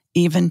 and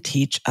even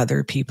teach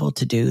other people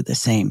to do the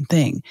same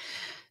thing.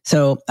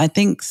 So I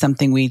think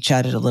something we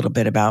chatted a little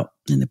bit about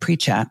in the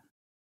pre-chat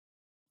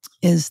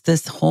is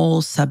this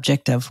whole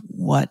subject of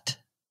what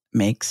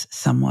makes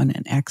someone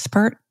an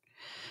expert?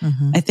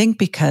 Mm-hmm. I think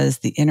because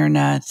the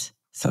internet,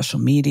 social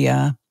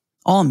media,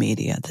 all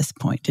media at this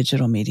point,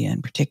 digital media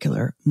in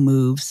particular,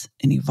 moves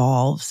and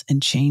evolves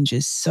and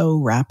changes so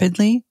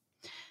rapidly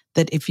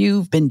that if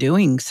you've been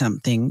doing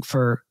something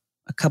for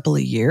a couple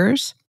of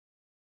years,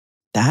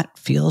 that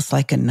feels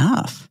like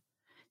enough.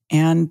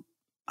 And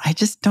I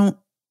just don't,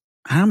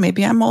 I don't know,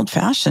 maybe I'm old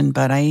fashioned,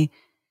 but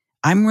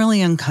I'm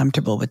really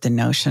uncomfortable with the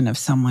notion of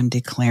someone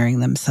declaring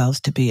themselves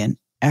to be an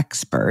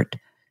expert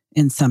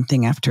in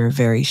something after a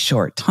very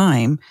short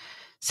time,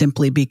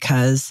 simply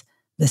because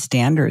the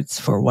standards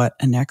for what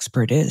an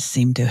expert is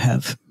seem to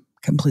have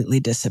completely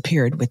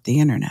disappeared with the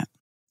internet.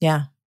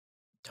 Yeah,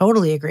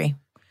 totally agree.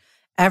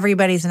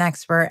 Everybody's an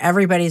expert.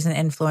 Everybody's an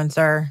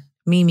influencer.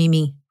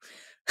 Me.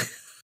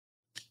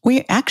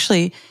 We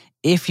actually,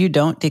 if you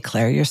don't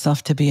declare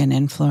yourself to be an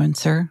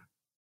influencer,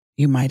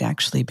 you might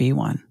actually be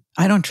one.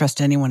 I don't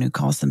trust anyone who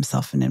calls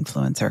themselves an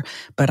influencer,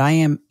 but I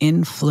am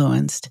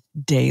influenced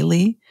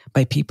daily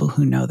by people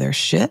who know their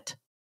shit.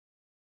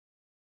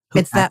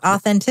 It's that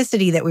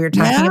authenticity that we were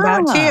talking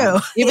about too.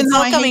 Even It's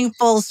though all coming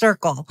full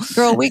circle.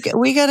 Girl, we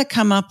got to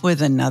come up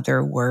with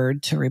another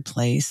word to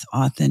replace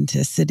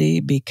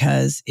authenticity,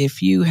 because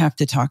if you have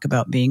to talk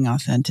about being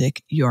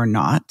authentic, you're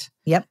not.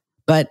 Yep.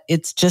 But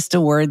it's just a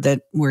word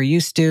that we're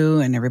used to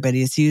and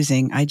everybody is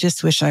using. I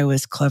just wish I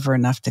was clever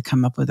enough to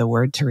come up with a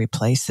word to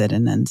replace it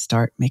and then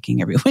start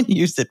making everyone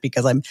use it,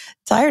 because I'm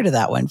tired of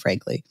that one,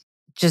 frankly.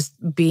 Just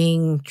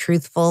being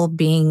truthful,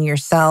 being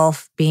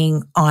yourself,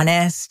 being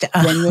honest.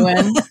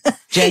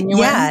 Genuine.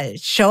 Yeah,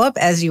 show up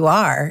as you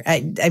are.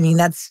 I mean,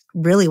 that's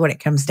really what it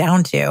comes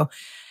down to.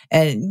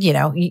 And, you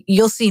know,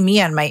 you'll see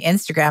me on my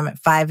Instagram at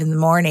 5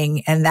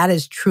 a.m. and that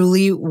is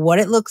truly what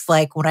it looks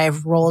like when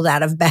I've rolled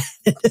out of bed.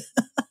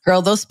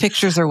 Girl, those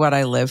pictures are what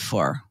I live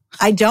for.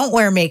 I don't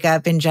wear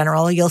makeup in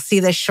general. You'll see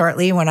this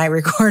shortly when I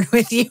record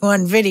with you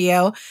on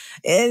video.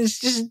 It's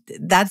just,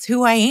 that's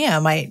who I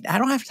am. I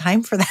don't have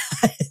time for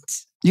that.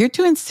 You're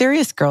doing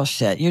serious girl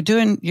shit. You're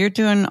doing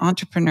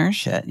entrepreneur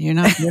shit. You're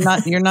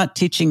not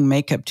teaching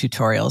makeup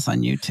tutorials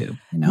on YouTube.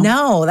 You know?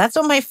 No, that's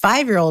what my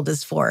 5-year-old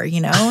is for. You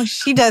know,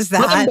 she does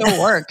that. Let them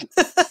go work.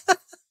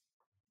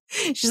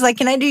 She's like,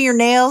 "Can I do your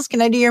nails?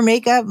 Can I do your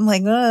makeup?" I'm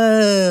like,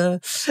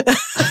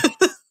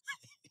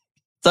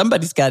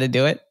 Somebody's got to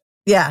do it.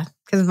 Yeah,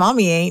 because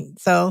mommy ain't.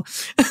 So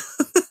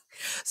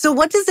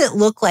what does it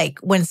look like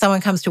when someone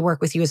comes to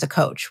work with you as a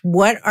coach?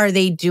 What are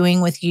they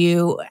doing with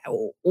you?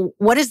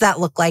 What does that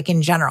look like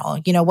in general?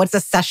 You know, what's a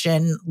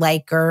session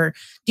like, or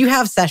do you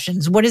have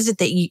sessions? What is it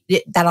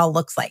that all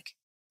looks like?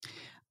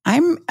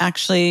 I'm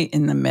actually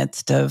in the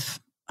midst of,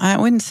 I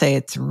wouldn't say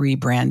it's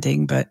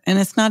rebranding, and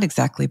it's not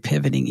exactly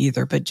pivoting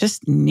either, but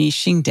just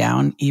niching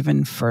down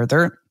even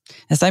further.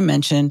 As I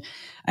mentioned,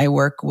 I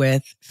work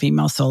with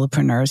female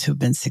solopreneurs who've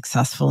been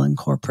successful in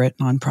corporate,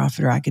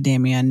 nonprofit, or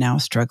academia and now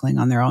struggling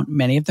on their own.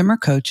 Many of them are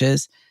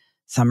coaches.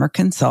 Some are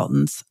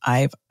consultants.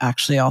 I've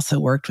actually also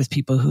worked with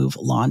people who've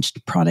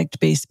launched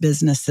product-based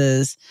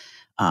businesses,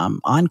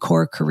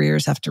 encore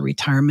careers after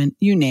retirement,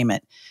 you name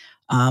it.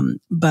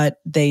 But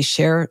they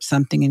share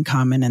something in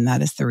common, and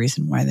that is the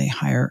reason why they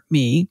hire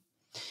me,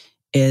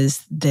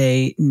 is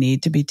they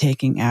need to be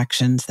taking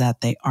actions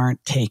that they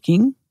aren't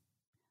taking.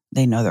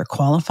 They know they're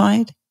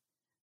qualified.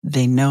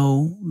 They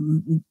know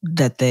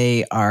that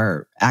they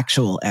are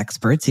actual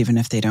experts, even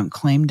if they don't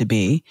claim to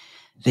be.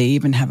 They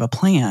even have a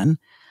plan,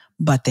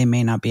 but they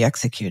may not be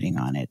executing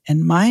on it.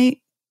 And my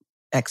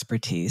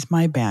expertise,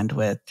 my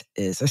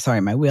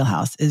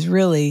wheelhouse is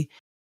really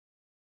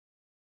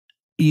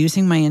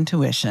using my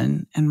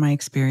intuition and my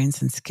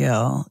experience and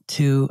skill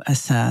to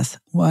assess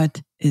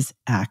what is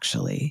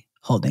actually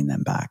holding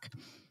them back.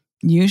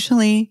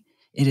 Usually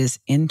it is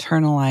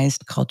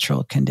internalized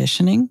cultural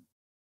conditioning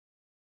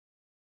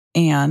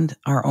and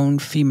our own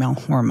female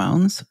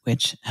hormones,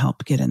 which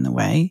help get in the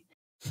way,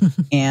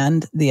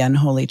 and the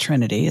unholy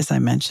trinity, as I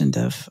mentioned,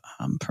 of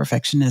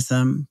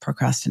perfectionism,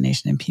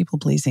 procrastination, and people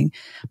pleasing.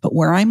 But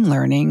where I'm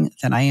learning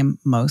that I am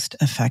most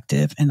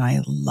effective and I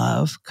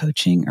love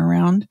coaching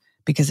around,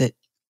 because it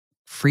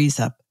frees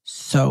up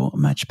so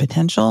much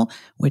potential,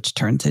 which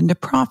turns into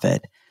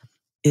profit,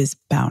 is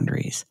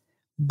boundaries.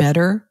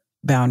 Better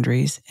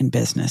boundaries in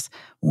business.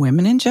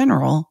 Women in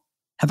general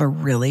have a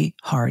really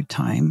hard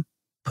time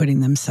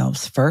putting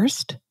themselves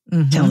first,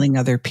 telling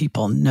other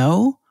people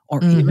no,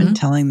 or even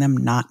telling them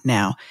not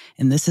now.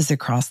 And this is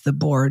across the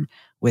board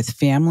with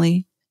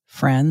family,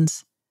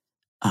 friends,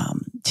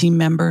 team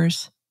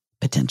members,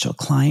 potential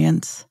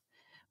clients.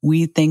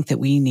 We think that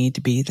we need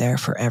to be there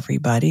for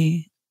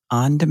everybody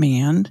on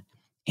demand,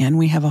 and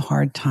we have a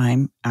hard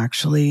time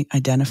actually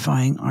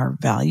identifying our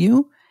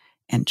value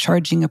and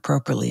charging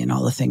appropriately and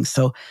all the things.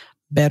 So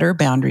better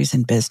boundaries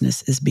in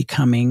business is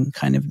becoming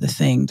kind of the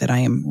thing that I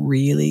am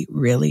really,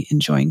 really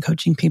enjoying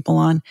coaching people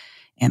on.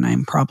 And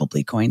I'm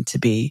probably going to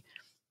be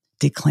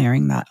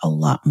declaring that a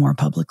lot more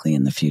publicly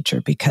in the future,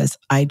 because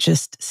I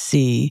just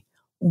see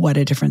what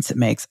a difference it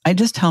makes. I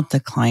just helped a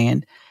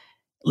client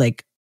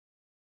like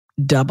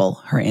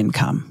double her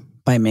income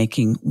by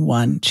making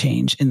one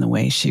change in the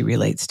way she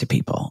relates to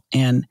people.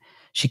 And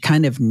she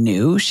kind of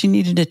knew she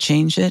needed to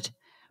change it,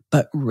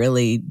 but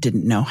really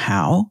didn't know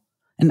how.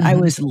 And I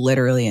was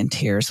literally in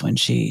tears when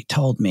she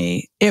told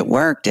me, it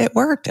worked.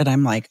 And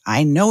I'm like,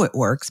 I know it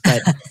works,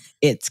 but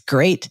it's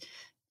great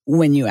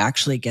when you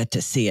actually get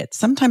to see it.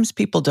 Sometimes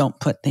people don't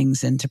put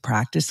things into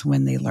practice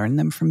when they learn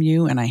them from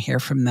you, and I hear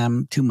from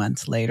them 2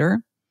 months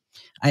later.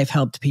 I've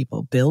helped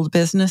people build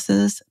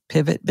businesses,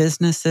 pivot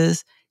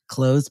businesses,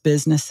 close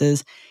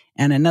businesses.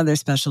 And another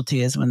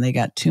specialty is when they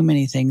got too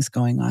many things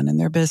going on in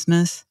their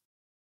business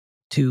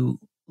to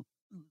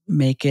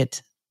make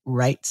it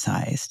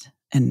right-sized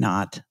and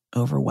not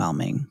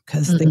overwhelming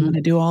because they want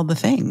to do all the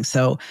things.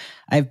 So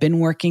I've been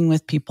working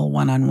with people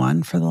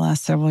one-on-one for the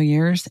last several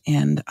years,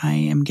 and I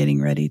am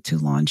getting ready to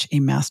launch a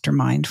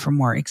mastermind for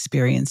more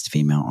experienced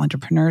female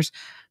entrepreneurs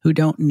who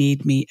don't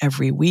need me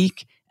every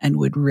week and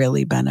would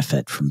really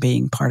benefit from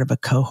being part of a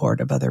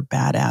cohort of other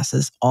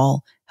badasses,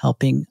 all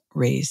helping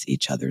raise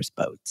each other's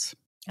boats.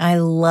 I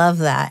love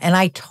that. And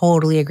I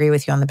totally agree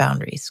with you on the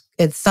boundaries.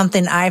 It's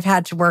something I've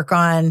had to work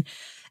on,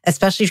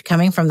 especially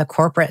coming from the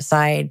corporate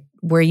side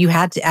where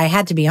I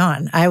had to be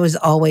on. I was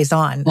always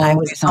on. I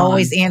was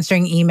always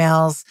answering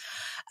emails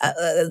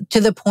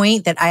to the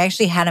point that I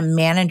actually had a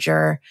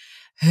manager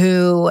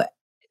who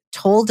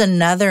told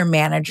another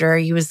manager,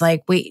 he was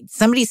like, wait,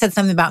 somebody said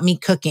something about me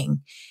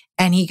cooking.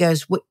 And he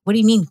goes, what do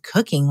you mean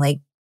cooking? Like,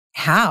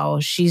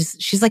 how?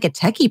 She's like a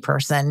techie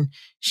person.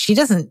 She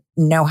doesn't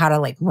know how to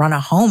like run a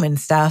home and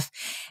stuff.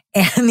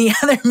 And the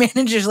other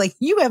manager's like,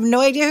 you have no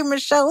idea who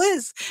Michelle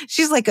is.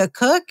 She's like a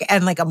cook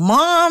and like a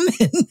mom.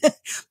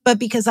 But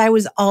because I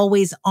was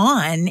always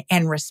on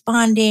and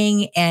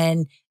responding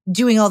and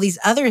doing all these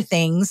other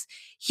things,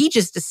 he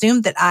just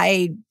assumed that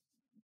I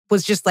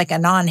was just like a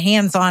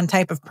non-hands-on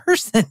type of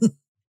person.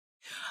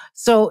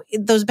 So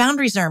those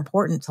boundaries are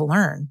important to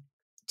learn,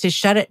 to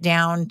shut it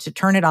down, to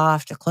turn it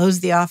off, to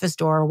close the office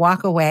door,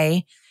 walk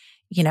away,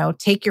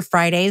 take your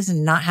Fridays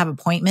and not have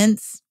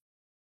appointments.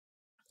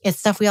 It's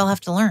stuff we all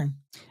have to learn.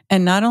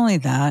 And not only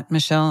that,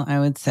 Michelle, I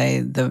would say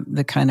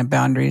the kind of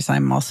boundaries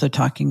I'm also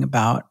talking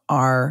about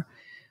are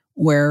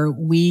where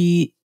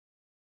we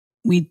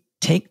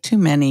take too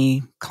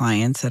many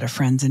clients at a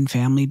friends and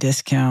family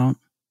discount,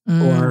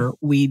 or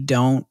we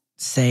don't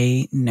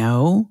say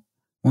no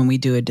when we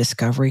do a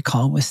discovery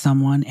call with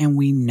someone and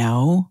we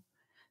know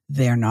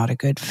they're not a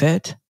good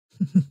fit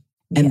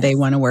and they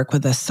want to work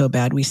with us so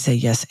bad, we say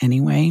yes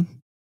anyway.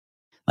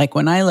 Like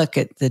when I look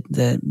at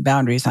the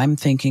boundaries, I'm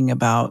thinking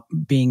about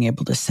being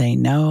able to say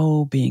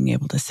no, being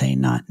able to say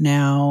not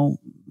now,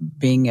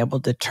 being able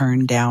to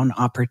turn down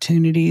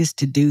opportunities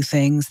to do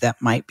things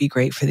that might be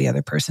great for the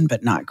other person,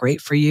 but not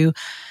great for you.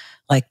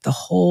 Like the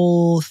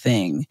whole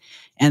thing.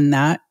 And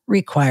that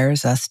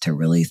requires us to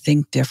really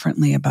think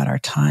differently about our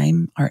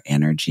time, our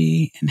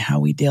energy, and how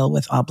we deal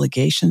with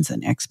obligations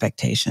and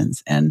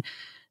expectations. And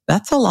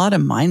that's a lot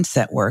of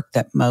mindset work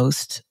that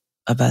most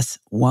of us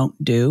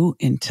won't do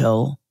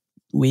until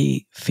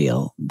we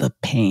feel the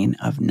pain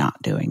of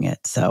not doing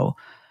it. So,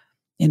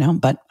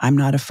 but I'm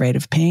not afraid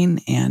of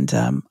pain, and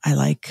I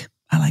like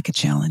a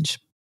challenge.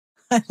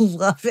 I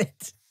love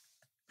it.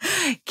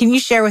 Can you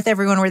share with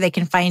everyone where they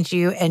can find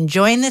you and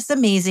join this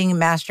amazing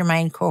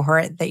mastermind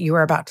cohort that you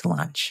are about to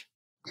launch?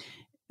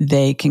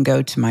 They can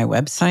go to my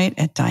website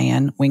at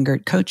Diann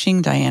Wingert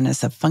Coaching. Diann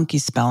is a funky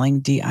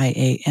spelling,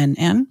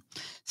 Diann.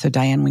 So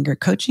Diann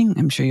Wingert Coaching.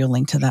 I'm sure you'll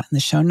link to that in the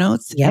show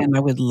notes. Yep. And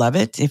I would love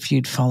it if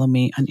you'd follow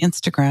me on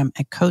Instagram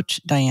at Coach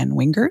Diann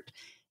Wingert,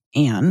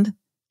 and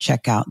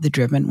check out the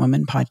Driven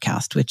Woman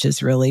podcast, which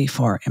is really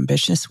for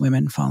ambitious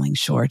women falling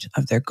short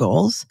of their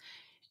goals,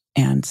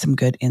 and some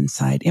good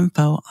inside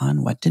info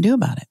on what to do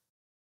about it.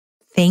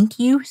 Thank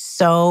you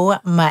so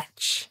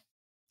much.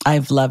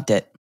 I've loved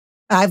it.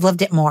 I've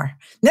loved it more.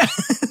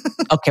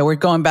 Okay, we're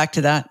going back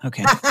to that.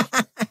 Okay.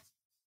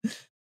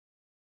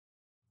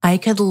 I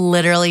could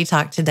literally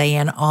talk to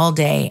Diann all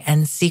day,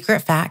 and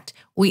secret fact,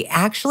 we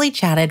actually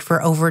chatted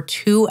for over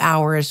 2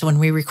 hours when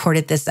we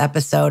recorded this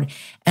episode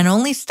and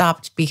only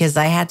stopped because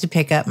I had to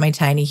pick up my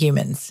tiny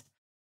humans.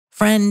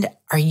 Friend,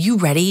 are you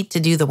ready to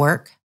do the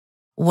work?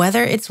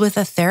 Whether it's with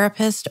a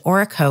therapist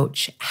or a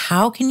coach,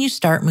 how can you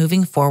start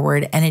moving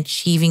forward and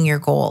achieving your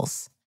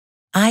goals?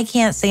 I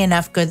can't say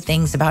enough good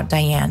things about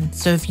Diann,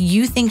 so if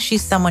you think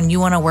she's someone you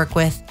want to work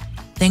with,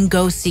 then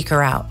go seek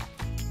her out.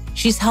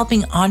 She's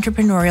helping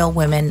entrepreneurial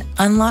women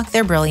unlock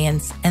their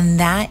brilliance, and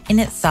that in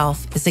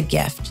itself is a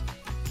gift.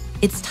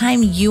 It's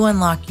time you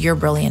unlock your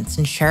brilliance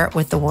and share it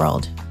with the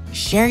world.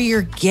 Share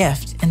your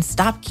gift and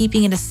stop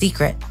keeping it a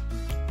secret.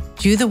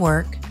 Do the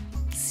work,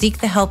 seek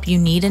the help you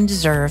need and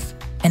deserve,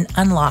 and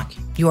unlock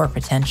your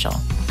potential.